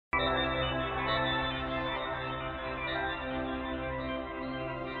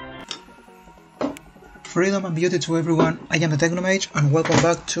Freedom and beauty to everyone, I am the Technomage and welcome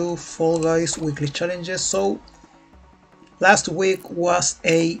back to Fall Guys Weekly Challenges. So, last week was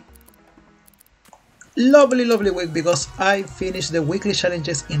a lovely week because I finished the weekly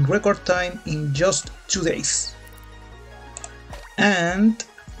challenges in record time in just 2 days. And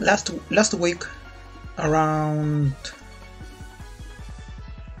last week, around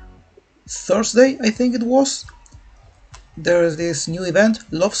Thursday I think it was, there's this new event,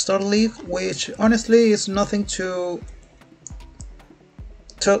 Love Star League, which honestly is nothing to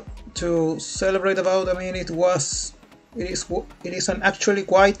celebrate about. I mean, it is actually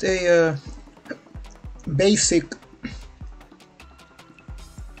quite a basic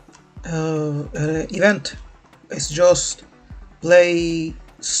event. It's just play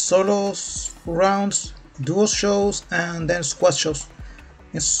solos rounds, duo shows, and then squad shows.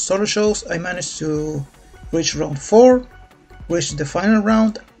 In solo shows, I managed to reach round 4. Reach the final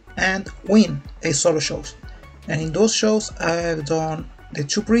round and win a solo shows, and in those shows I've done the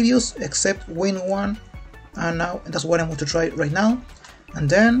 2 previous except win one, and now that's what I'm going to try right now. And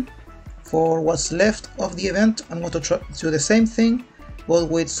then for what's left of the event I'm going to try to do the same thing but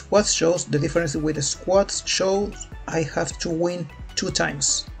with squad shows. The difference with the squad shows I have to win 2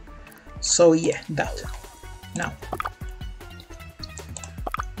 times. So yeah, that. Now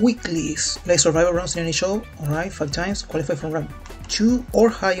weeklies, play survival rounds in any show, alright, 5 times, qualify from rank 2 or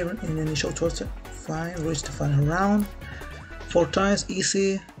higher in any show towards fine, reach the final round 4 times,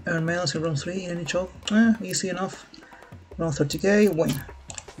 easy, earn medals in round 3 in any show, easy enough, round 30k, win,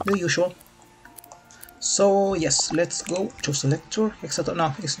 the usual. So yes, let's go to selector, etc.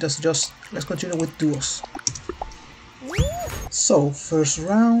 No, it's just let's continue with duos. So first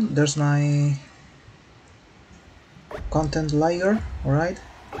round, there's my content liger, alright.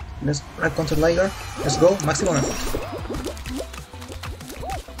 Let's right content liger. Let's go, maximum effort.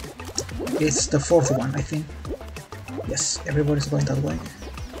 It's the 4th one, I think. Yes, everybody's going that way.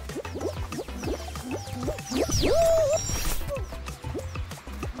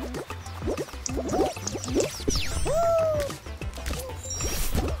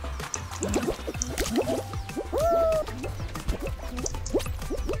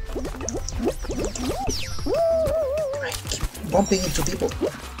 I keep bumping into people.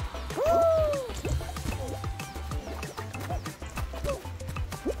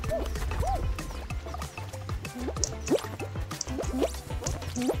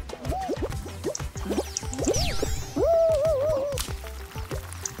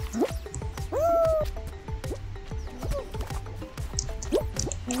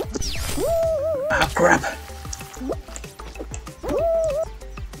 Ah, crap!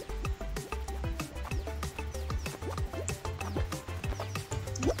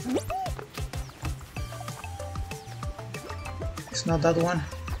 It's not that one.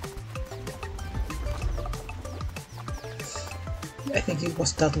 I think it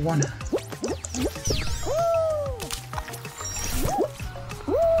was that one.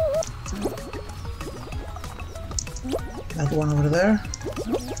 That one over there.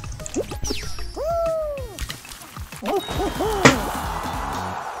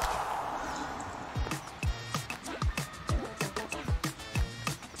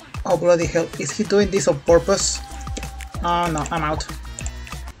 Oh bloody hell, is he doing this on purpose? Oh no, I'm out.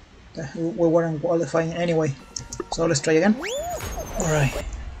 We weren't qualifying anyway, so let's try again. Alright,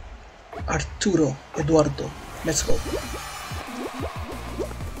 Arturo, Eduardo, let's go.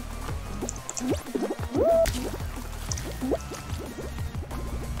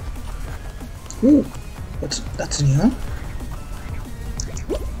 Ooh, that's new.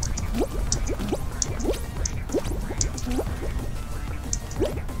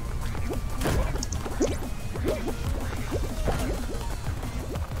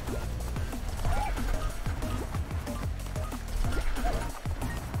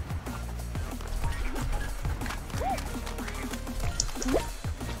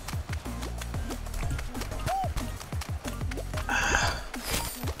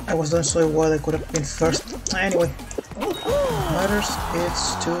 I was doing so well I could have been first. Anyway, matters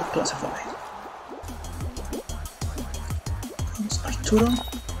is to classify. Comes Arturo.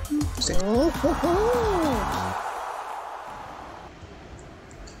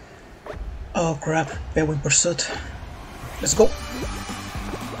 Oh crap, Penguin Pursuit. Let's go.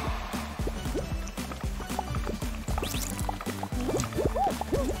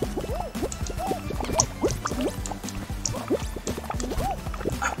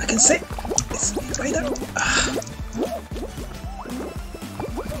 I can see it's right there. Ah.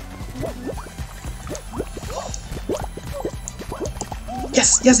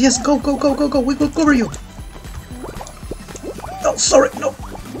 Yes, go, we will cover you. Oh, sorry, no.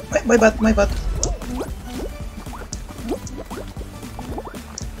 My bad.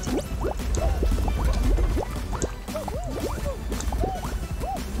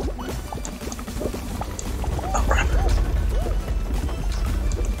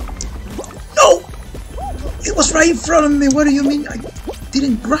 It was right in front of me. What do you mean I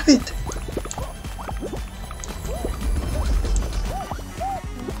didn't grab it?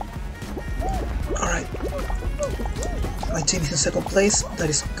 Alright. My team is in second place. That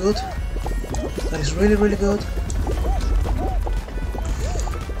is good. That is really, really good.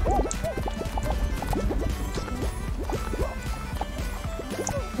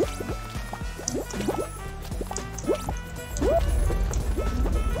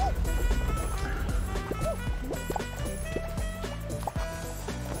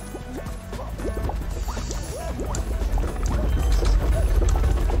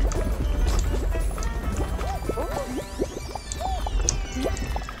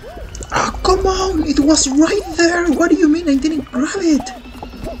 Come on, it was right there. What do you mean I didn't grab it?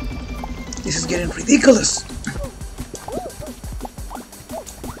 This is getting ridiculous.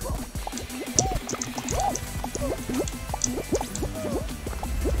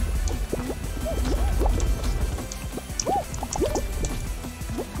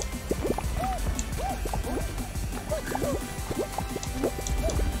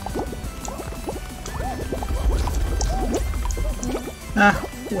 Ah,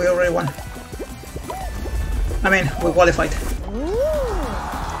 we already won. I mean, we qualified.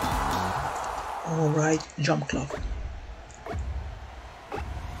 Alright, jump club.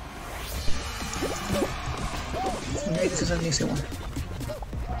 For me, this is an easy one.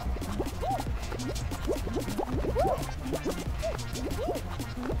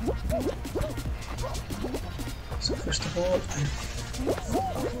 So first of all, I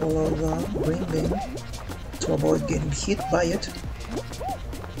follow the green beam to avoid getting hit by it.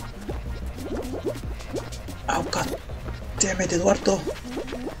 Oh god damn it, Eduardo!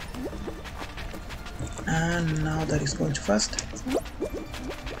 And now that is going too fast.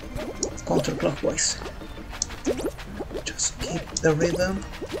 Counterclockwise. Just keep the rhythm.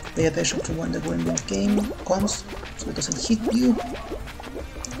 Pay attention to when the green beam comes so it doesn't hit you.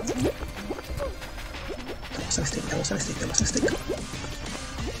 That was a mistake, that was a mistake, that was a mistake.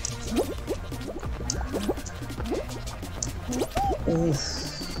 Oof.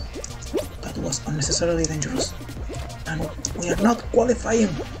 That was unnecessarily dangerous. And we are not qualifying.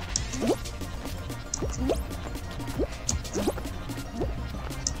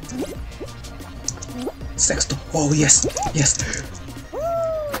 Sexto. Oh yes, yes.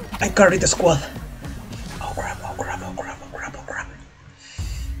 I carried the squad. Oh crap, oh crap, oh crap, oh crap, oh crap.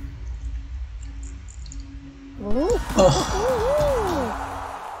 Oh.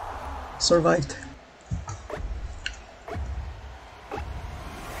 Survived.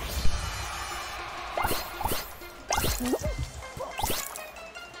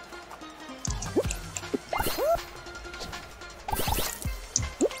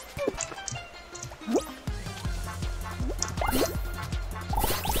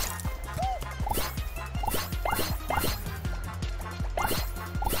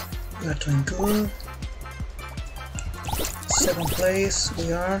 We are doing good. Second place,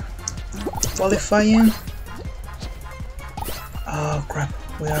 we are qualifying. Oh crap,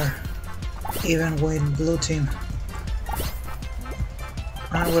 we are even with blue team.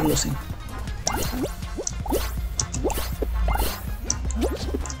 And we're losing.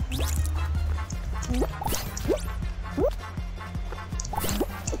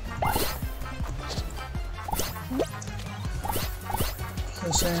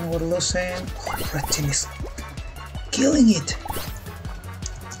 We're losing. Red team is killing it.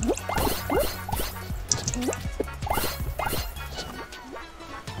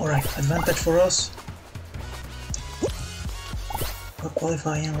 Alright, advantage for us. We're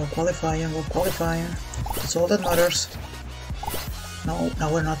qualifying, we're qualifying, we're qualifying. That's all that matters. No, no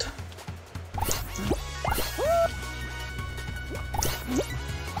we're not.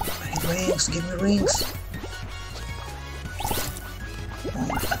 I need rings, give me rings.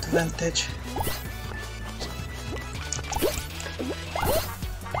 Advantage.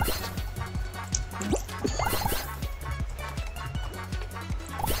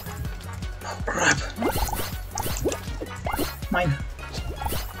 Oh crap. Mine.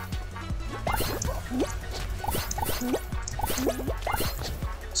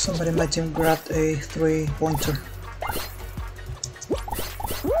 Somebody in my team grabbed a 3-pointer.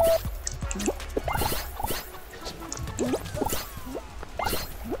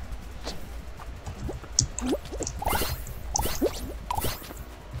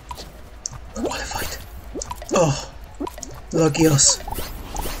 Qualified. Oh, lucky us.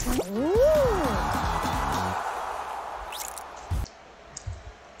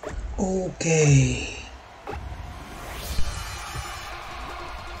 Okay.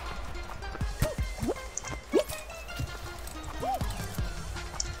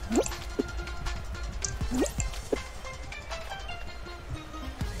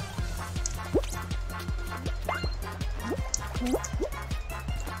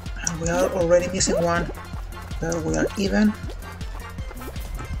 We are already missing one. There we are even.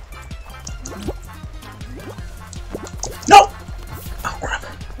 No! Oh crap.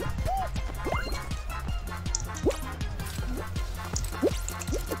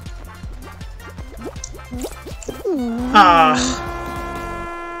 Ah.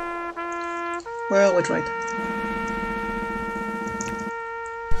 Well, we tried.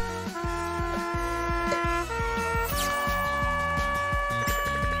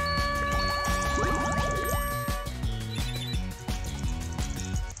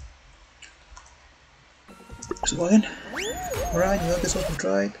 Let's go again. Alright, new episode we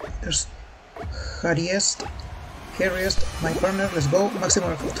tried. There's Harriest, my partner. Let's go.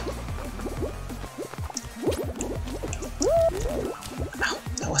 Maximum effort. Ow,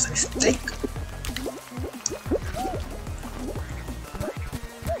 that was a mistake.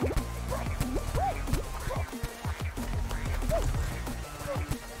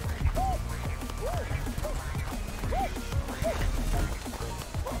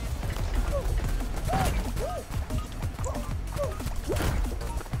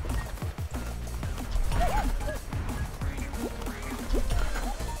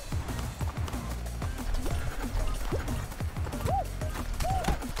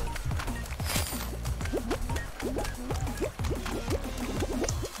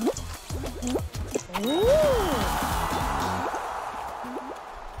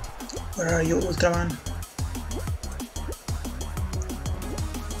 Where are you, Ultraman?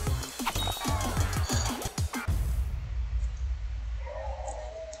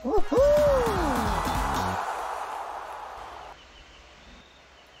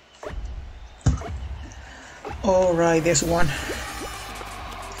 Alright, there's one.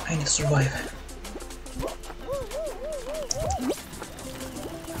 I need to survive.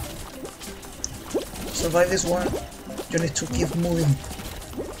 Survive this one. You need to keep moving.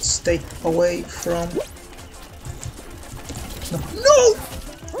 Stay away from... No!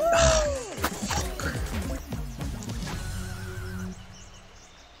 Oh, fuck.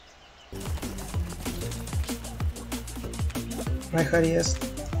 Right, Harriest,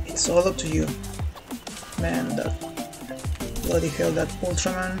 it's all up to you. Man, that bloody hell, that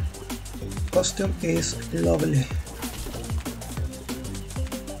Ultraman costume is lovely.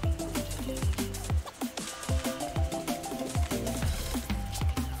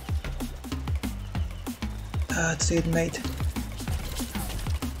 That's it, mate.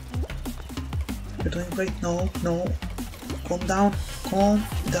 You're doing great. No, no. Calm down. Calm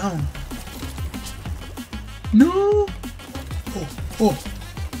down. No! Oh, oh.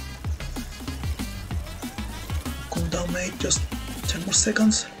 Calm down, mate. Just 10 more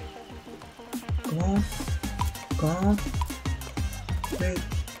seconds. Come on. Come on. 3,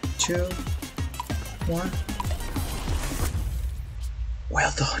 2, 1.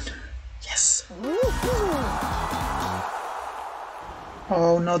 Well done. Yes.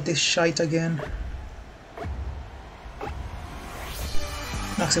 Oh, not this shite again.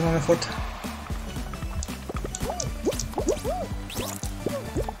 Maximum effort.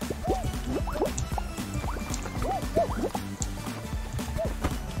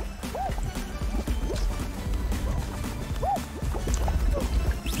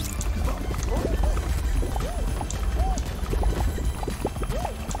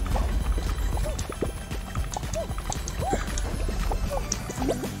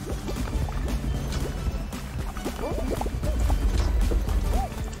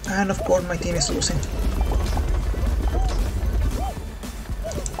 And of course my team is losing.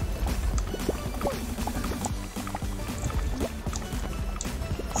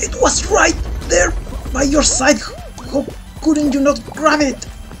 It was right there by your side. How couldn't you not grab it?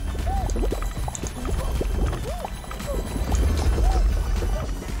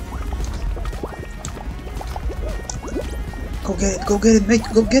 Go get it, mate,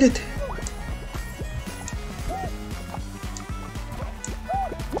 go get it.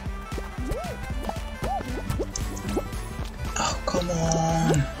 Oh, come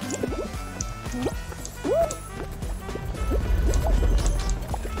on.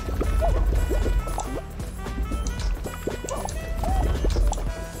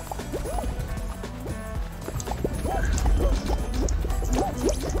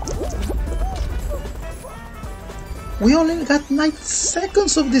 We only got 9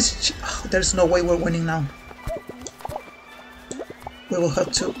 seconds of this. Oh, there's no way we're winning now. We will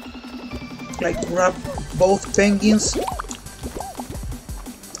have to like grab both penguins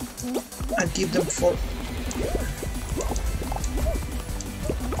and keep them for...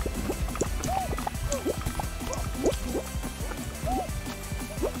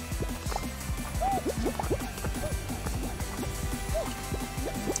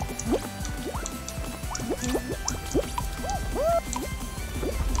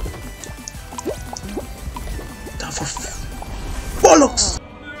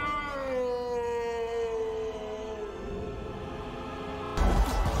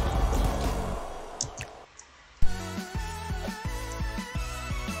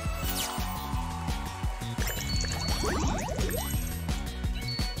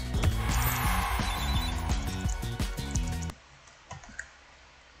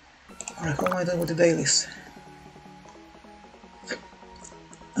 Alright, how am I doing with the dailies?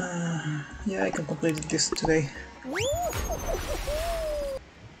 Yeah, I can complete this today.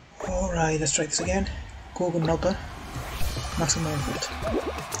 Alright, let's try this again. Google Nota. Maximum effort.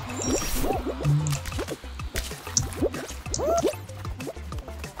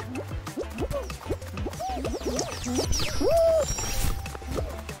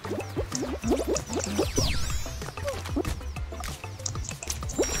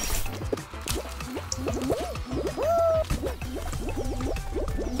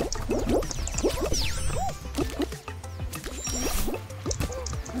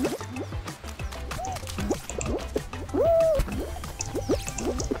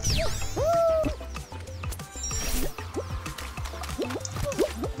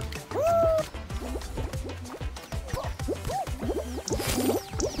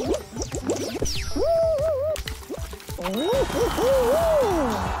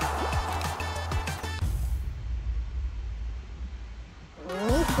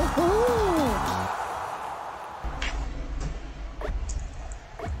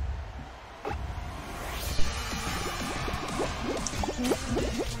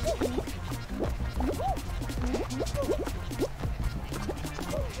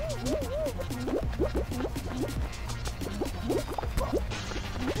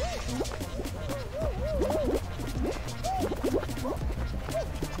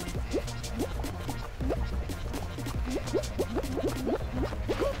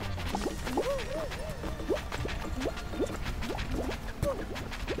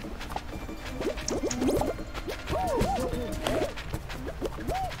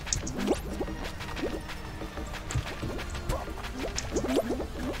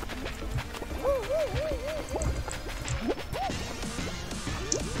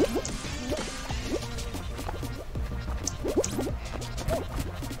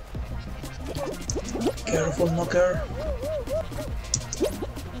 Careful, knocker.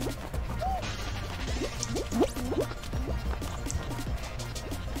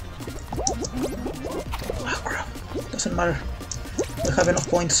 Ah, crap. Doesn't matter. We have enough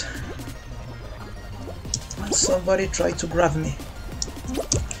points. And somebody tried to grab me.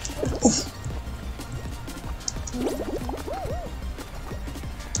 Oof.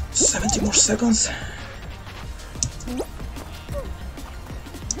 70 more seconds.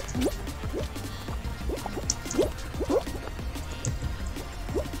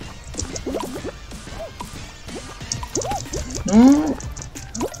 No.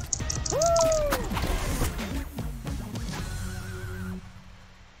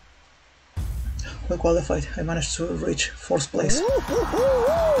 We qualified. I managed to reach 4th place.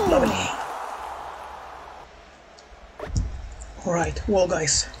 Lovely. Alright, well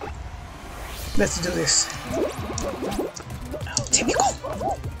guys, let's do this. Oh, typical.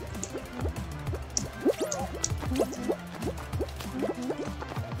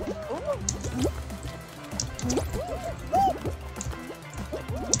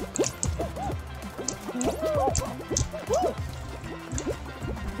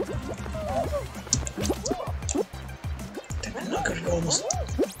 The knocker almost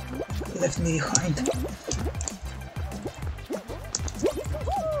left me behind.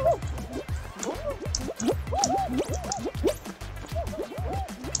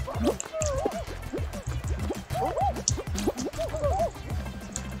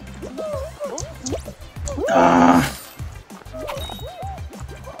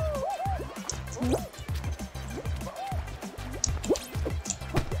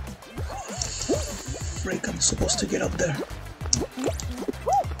 Freak, I'm supposed to get up there.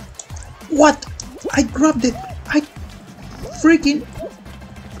 What? I grabbed it. I freaking...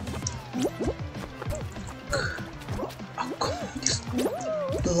 Oh, come on, this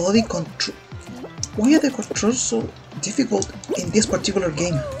bloody control. Why are the controls so difficult in this particular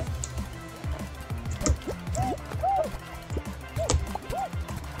game?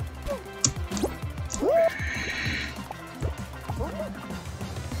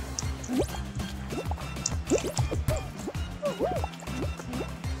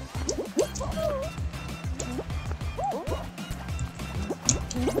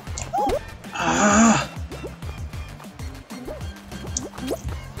 Ah!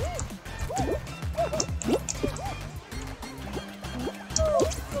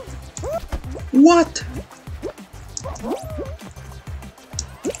 What?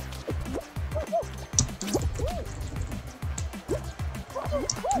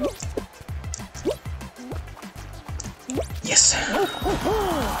 Yes.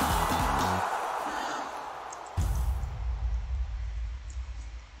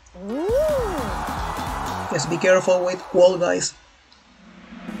 Just be careful with wall, guys.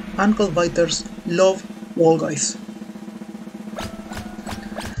 Ankle Biters love wall guys.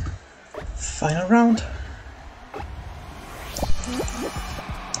 Final round.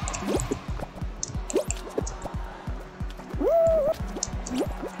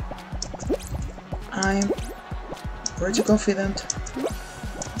 I'm pretty confident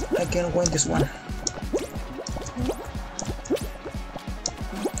I can win this one.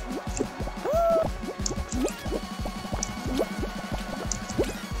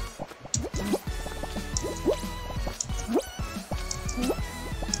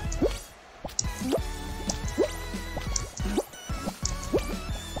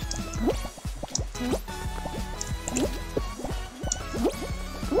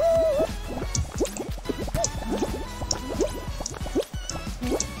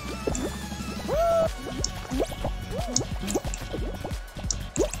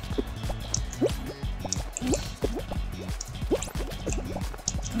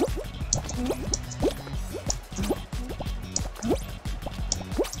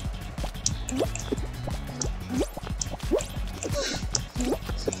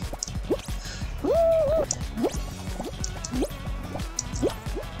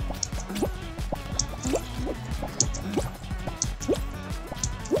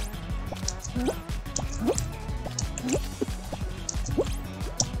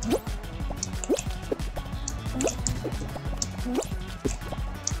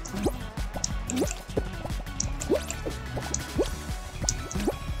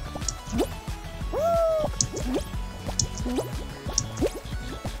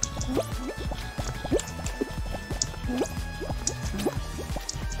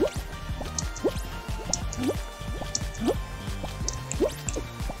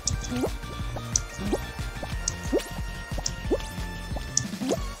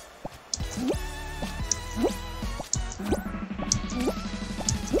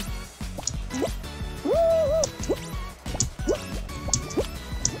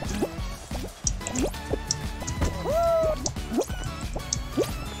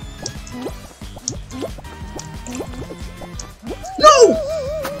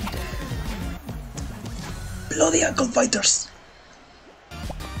 Bloody ankle biters!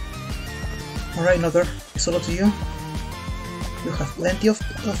 Alright, Nugger, it's all up to you. You have plenty of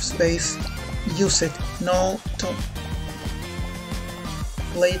space. Use it. No, don't.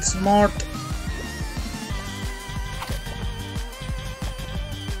 Play it smart.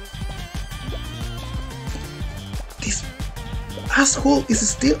 This asshole is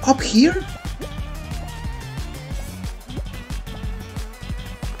still up here?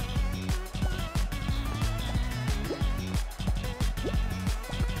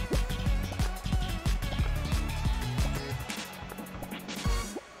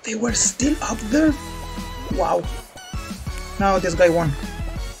 They were still up there? Wow. Now this guy won.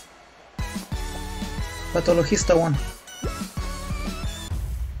 Patologista won.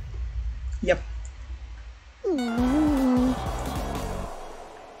 Yep.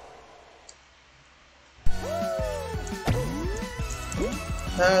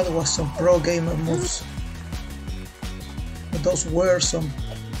 That was some pro gamer moves. Those were some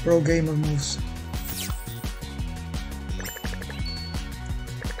pro gamer moves.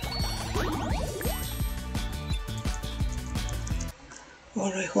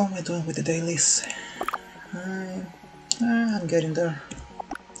 Alright, how am I doing with the dailies? I'm getting there.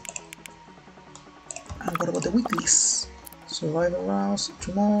 And what about the weeklies? Survival rounds,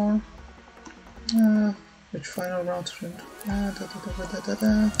 2 more. Which final round?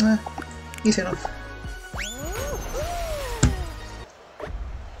 Easy enough.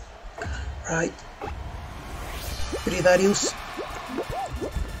 Right. Predarius.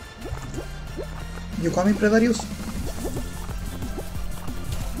 You coming, Predarius?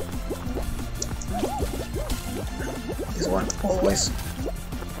 This one always.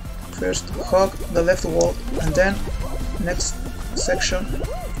 First hug the left wall and then next section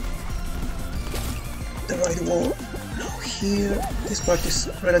the right wall. Now here this part is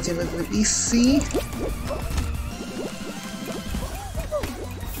relatively easy.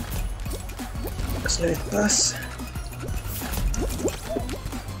 Let's let it pass.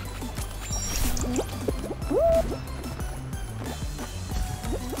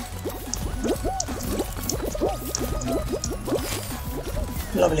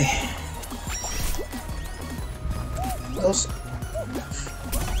 Lovely. Those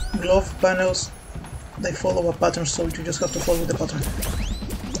glove panels, they follow a pattern, so you just have to follow the pattern.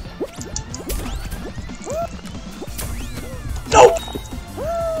 No!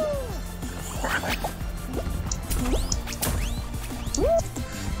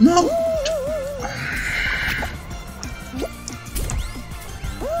 No!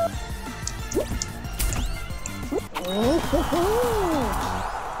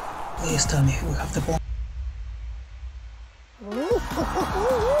 Please tell me we have the bomb.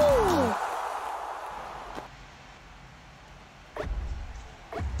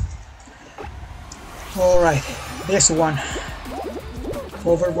 Alright, this one.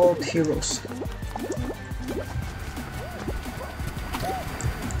 Overboard Heroes.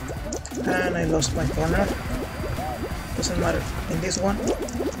 And I lost my corner. Doesn't matter. In this one,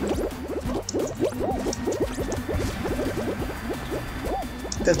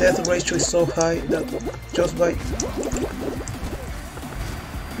 the death ratio is so high that just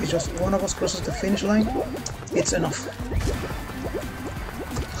one of us crosses the finish line, it's enough.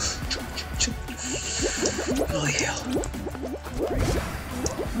 Bloody hell.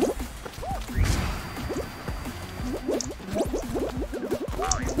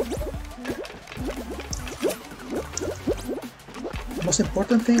 The most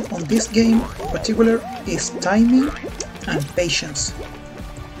important thing on this game in particular is timing and patience.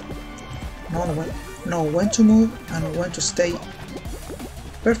 Know when to move and when to stay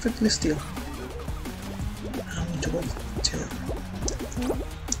perfectly still. I'm going to go till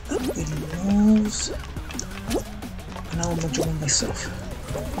it moves. Now I'm going to move myself.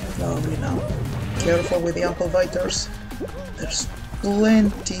 Probably now. Careful with the ankle biters. There's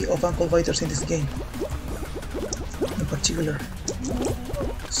plenty of ankle biters in this game. In particular.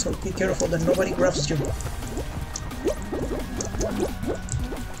 So be careful that nobody grabs you.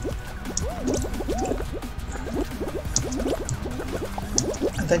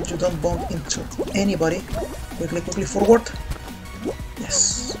 And that you don't bump into anybody. Quickly forward.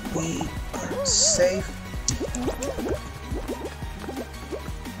 Yes, we are safe.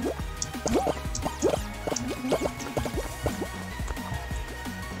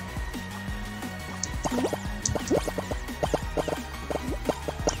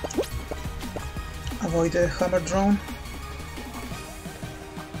 Avoid the hammer drone.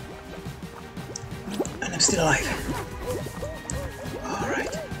 And I'm still alive.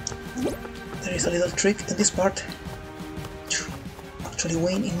 Alright. There is a little trick in this part. Actually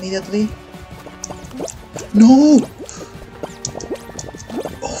win immediately. No!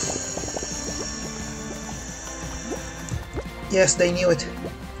 Oh. Yes, they knew it.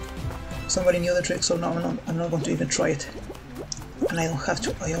 Somebody knew the trick, so now I'm not going to even try it. And I don't have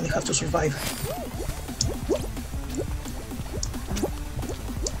to, I only have to survive.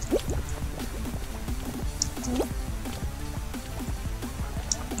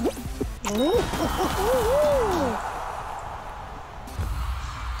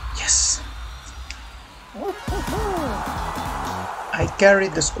 Yes! I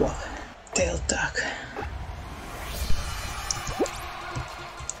carried the squad. Tail tag.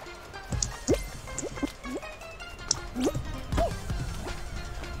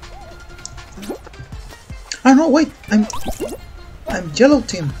 Oh no, wait! I'm yellow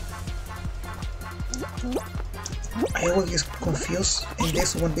team. I always get confused in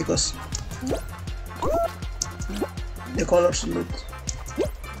this one because the colors look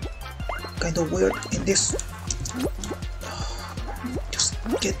kind of weird in this. Just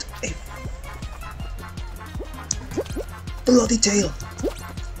get a bloody tail.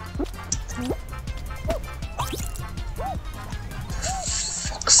 For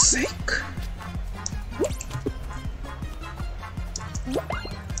fuck's sake.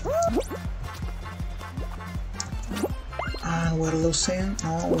 And we're losing.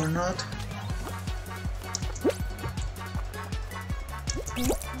 No, we're not.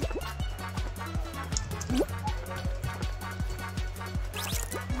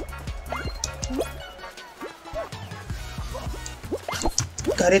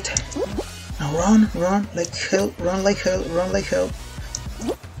 Got it. Now run like hell, run like hell, run like hell.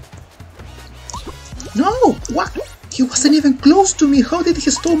 No! What? He wasn't even close to me. How did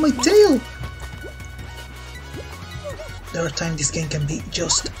he stole my tail? There are times this game can be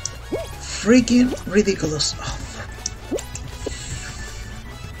just freaking ridiculous. Oh.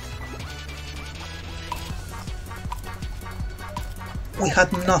 We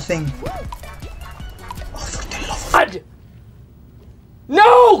had nothing. Oh, for the love of God!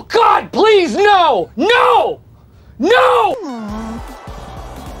 No! God, please, no! No! No!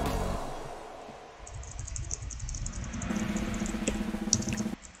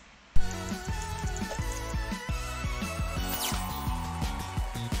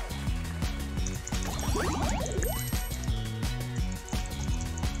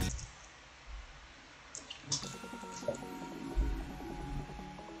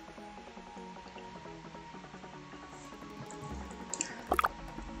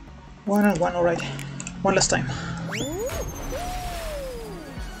 One and one, alright. One last time.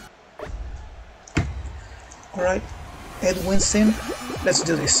 Alright, Edwin Sin, let's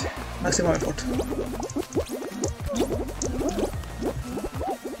do this. Maximum effort.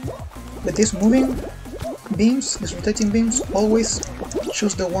 With these moving beams, these rotating beams, always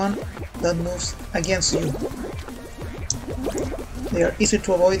choose the one that moves against you. They are easier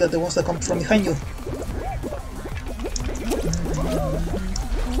to avoid than the ones that come from behind you.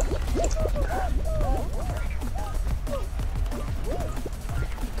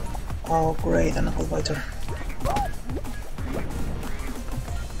 Oh great, an apple biter.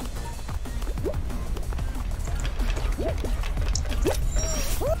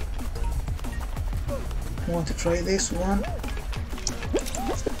 I want to try this one.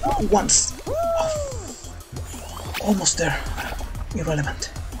 Once! Oh. Almost there.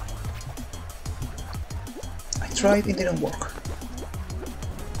 Irrelevant. I tried, it didn't work.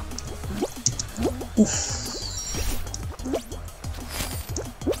 Oof.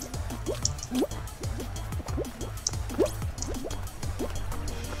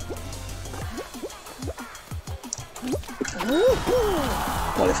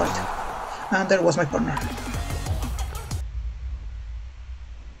 Qualified. And there was my partner.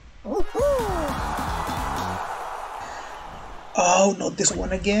 Oh, not this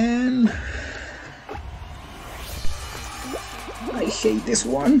one again. I hate this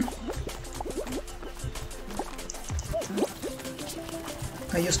one.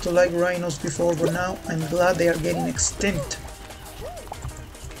 I used to like rhinos before, but now I'm glad they are getting extinct.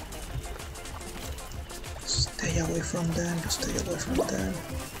 Stay away from them, just stay away from them.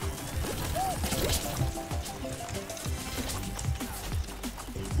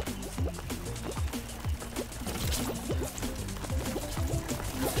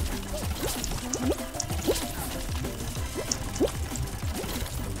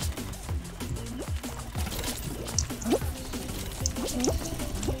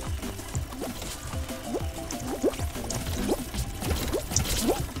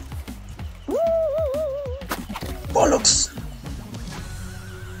 Bollocks!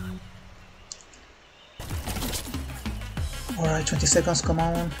 Alright, 20 seconds, come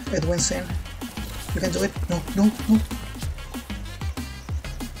on, Edwin Sin. You can do it. No, no, no.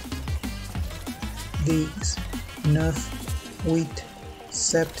 10, 9, 8,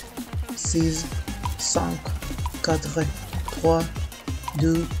 7, 6, 5, 4, 3,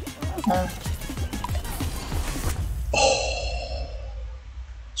 2, 1. Oh!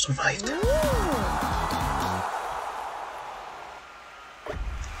 Survived.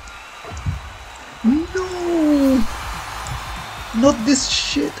 No! Not this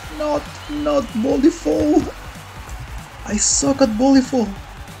shit! Not volleyball! I suck at volleyball!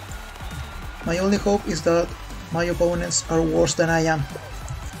 My only hope is that my opponents are worse than I am.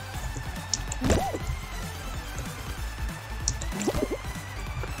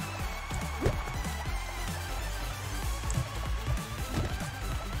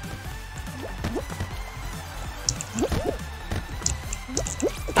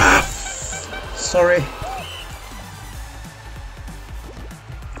 Sorry.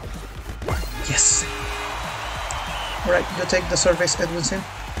 Yes. Alright, you take the service, Edwin Sin.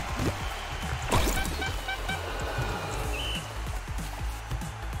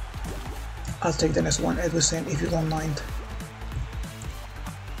 I'll take the next one, Edwin Sin, if you don't mind.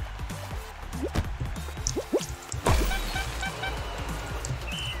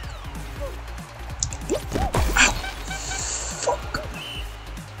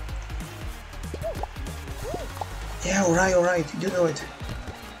 Yeah, alright, you do it.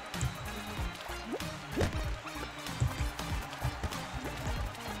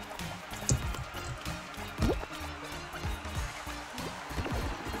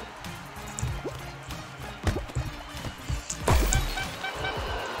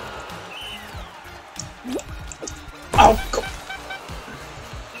 Oh, God.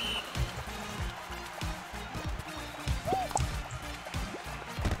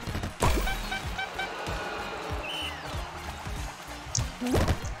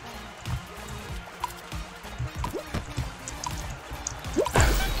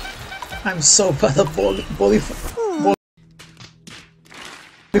 I'm so bad at volleyball.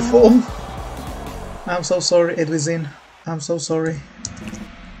 I'm so sorry, Edwin Sin. I'm so sorry.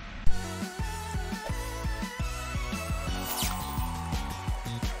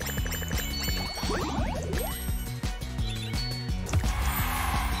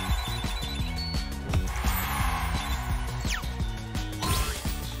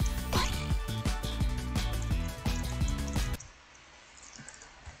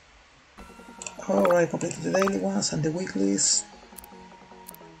 Alright, completed the daily ones and the weeklies.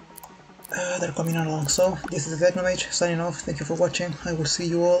 They're coming along. So, this is the Technomage signing off. Thank you for watching. I will see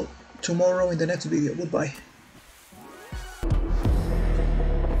you all tomorrow in the next video. Goodbye.